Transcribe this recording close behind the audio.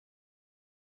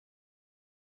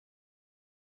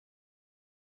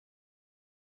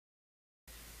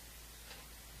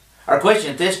Our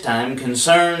question at this time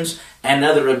concerns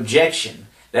another objection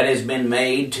that has been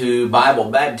made to Bible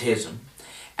baptism.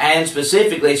 And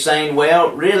specifically saying,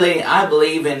 well, really, I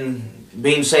believe in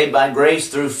being saved by grace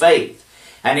through faith.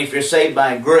 And if you're saved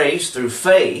by grace through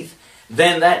faith,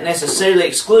 then that necessarily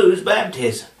excludes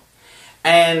baptism.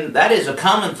 And that is a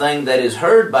common thing that is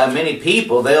heard by many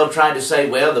people. They'll try to say,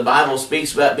 well, the Bible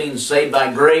speaks about being saved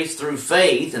by grace through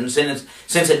faith, and since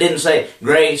it didn't say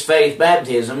grace, faith,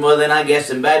 baptism, well, then I guess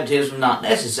then baptism is not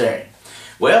necessary.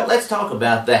 Well, let's talk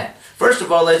about that. First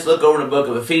of all, let's look over the book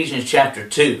of Ephesians chapter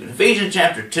 2. In Ephesians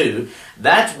chapter 2,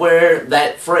 that's where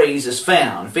that phrase is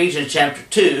found. Ephesians chapter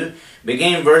 2,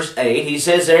 beginning verse 8, he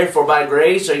says, therefore by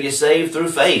grace are you saved through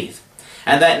faith.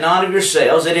 And that not of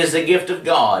yourselves, it is the gift of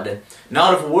God,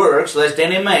 not of works, lest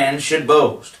any man should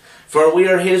boast. For we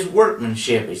are his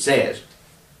workmanship, he says,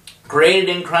 created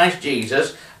in Christ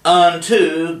Jesus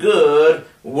unto good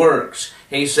works,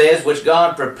 he says, which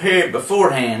God prepared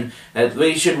beforehand that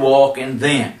we should walk in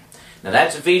them. Now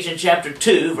that's Ephesians chapter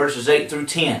 2, verses 8 through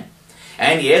 10.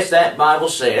 And yes, that Bible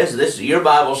says, your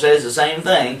Bible says the same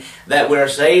thing, that we are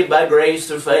saved by grace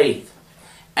through faith.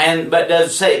 But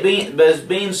does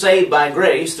being saved by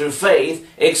grace through faith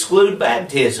exclude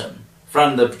baptism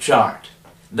from the chart?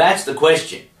 That's the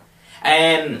question.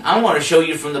 And I want to show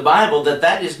you from the Bible that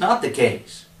that is not the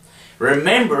case.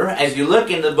 Remember, as you look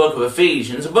in the book of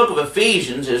Ephesians, the book of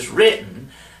Ephesians is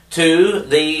written to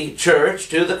the church,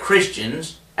 to the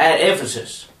Christians at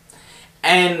Ephesus.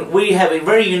 And we have a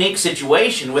very unique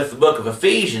situation with the book of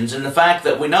Ephesians in the fact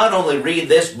that we not only read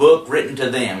this book written to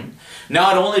them,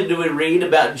 not only do we read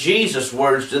about Jesus'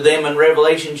 words to them in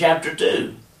Revelation chapter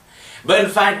 2, but in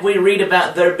fact we read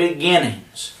about their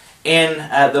beginnings in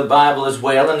the Bible as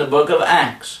well in the book of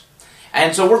Acts.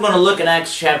 And so we're going to look at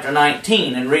Acts chapter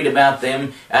 19 and read about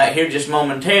them here just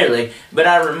momentarily. But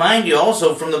I remind you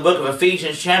also from the book of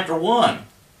Ephesians chapter 1.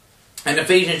 In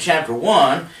Ephesians chapter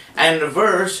 1, and the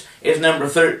verse is number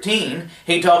 13,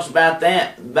 he talks about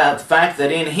that, about the fact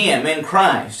that in him, in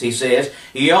Christ, he says,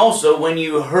 ye also, when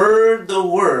you heard the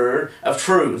word of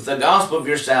truth, the gospel of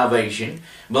your salvation,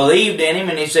 believed in him,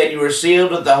 and he said you were sealed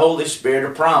with the Holy Spirit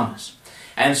of promise.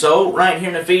 And so, right here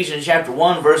in Ephesians chapter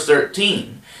 1, verse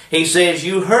 13, he says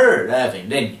you heard of him,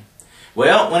 didn't you?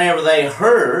 Well, whenever they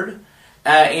heard,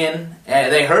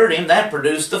 they heard him, that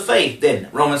produced the faith, didn't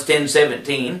it? Romans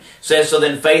 10:17 says, so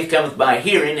then faith cometh by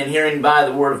hearing, and hearing by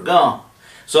the word of God.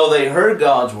 So they heard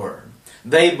God's word.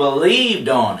 They believed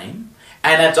on him.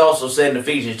 And that's also said in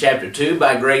Ephesians chapter 2,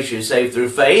 by grace you're saved through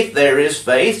faith. There is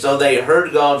faith. So they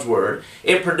heard God's word.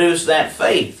 It produced that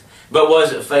faith. But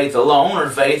was it faith alone or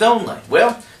faith only?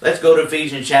 Well, let's go to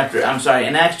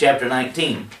in Acts chapter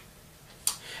 19.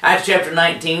 Acts chapter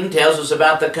 19 tells us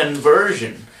about the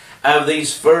conversion of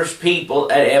these first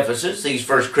people at Ephesus, these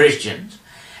first Christians.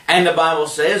 And the Bible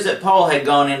says that Paul had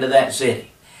gone into that city.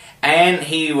 And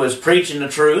he was preaching the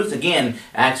truth. Again,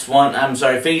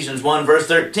 Ephesians 1 verse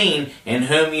 13, in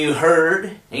whom you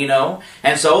heard,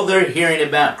 And so they're hearing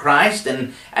about Christ,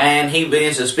 and he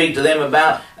begins to speak to them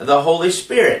about the Holy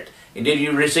Spirit. And did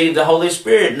you receive the Holy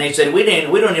Spirit? And they said, we don't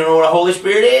even know what a Holy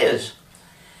Spirit is.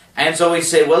 And so he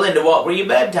said, well, into what were you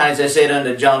baptized? They said,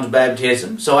 unto John's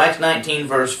baptism. So Acts 19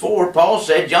 verse 4, Paul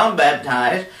said, John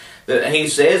baptized, he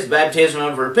says, baptism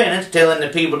of repentance, telling the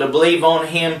people to believe on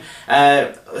him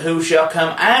who shall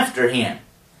come after him.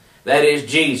 That is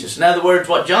Jesus. In other words,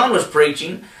 what John was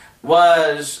preaching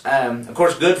was, of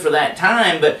course, good for that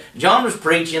time, but John was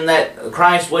preaching that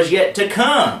Christ was yet to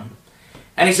come.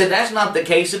 And he said that's not the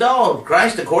case at all.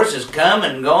 Christ, of course, has come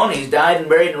and gone. He's died and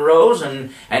buried and rose, and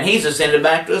he's ascended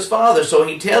back to his Father. So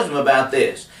he tells them about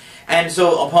this. And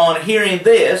so upon hearing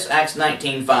this, Acts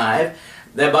 19:5,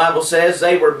 the Bible says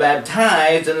they were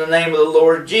baptized in the name of the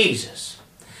Lord Jesus.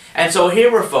 And so here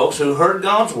were folks who heard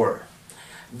God's word.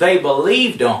 They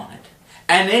believed on it.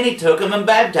 And then he took them and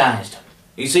baptized them.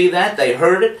 You see that? They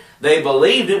heard it. They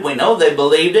believed it. We know they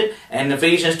believed it. And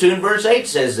Ephesians 2 and verse 8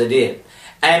 says they did.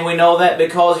 And we know that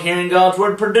because hearing God's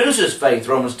word produces faith,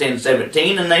 Romans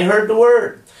 10:17, and they heard the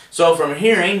word. So from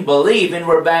hearing, believing,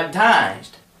 we're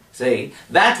baptized. See,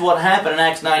 that's what happened in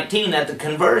Acts 19 at the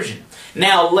conversion.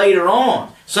 Now later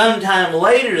on, sometime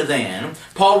later then,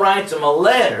 Paul writes them a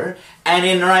letter, and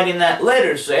in writing that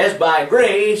letter says, by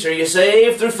grace are you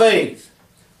saved through faith.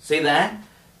 See that?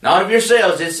 Not of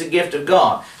yourselves, it's the gift of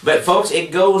God. But folks,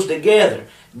 it goes together.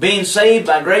 Being saved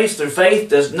by grace through faith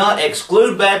does not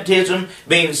exclude baptism.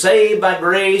 Being saved by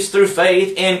grace through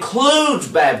faith includes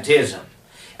baptism.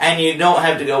 And you don't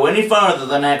have to go any farther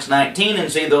than Acts 19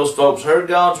 and see those folks heard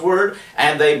God's Word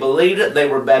and they believed it. They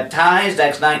were baptized,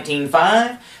 Acts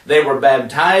 19:5. They were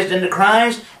baptized into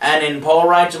Christ, and then Paul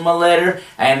writes them a letter,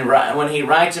 and when he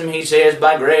writes them, he says,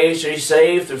 by grace are you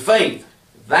saved through faith.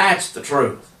 That's the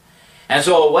truth. And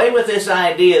so away with this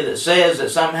idea that says that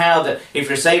somehow that if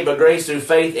you're saved by grace through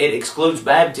faith, it excludes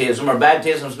baptism, or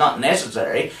baptism is not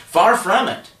necessary. Far from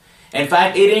it. In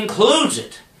fact, it includes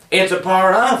it. It's a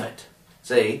part of it.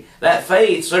 See, that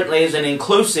faith certainly is an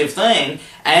inclusive thing,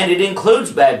 and it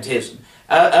includes baptism.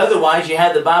 Otherwise, you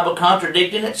have the Bible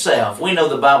contradicting itself. We know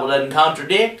the Bible doesn't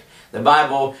contradict. The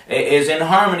Bible is in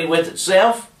harmony with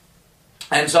itself.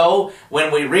 And so,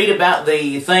 when we read about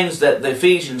the things that the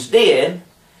Ephesians did,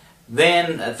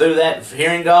 then through that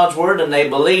hearing God's Word, and they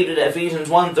believed it, Ephesians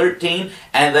 1:13,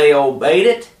 and they obeyed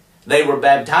it, they were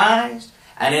baptized,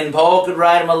 and then Paul could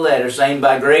write them a letter saying,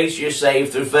 by grace you're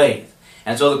saved through faith.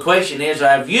 And so the question is,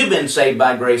 have you been saved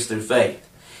by grace through faith?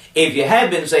 If you have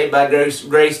been saved by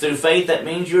grace through faith, that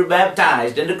means you're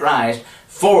baptized into Christ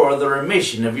for the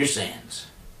remission of your sins.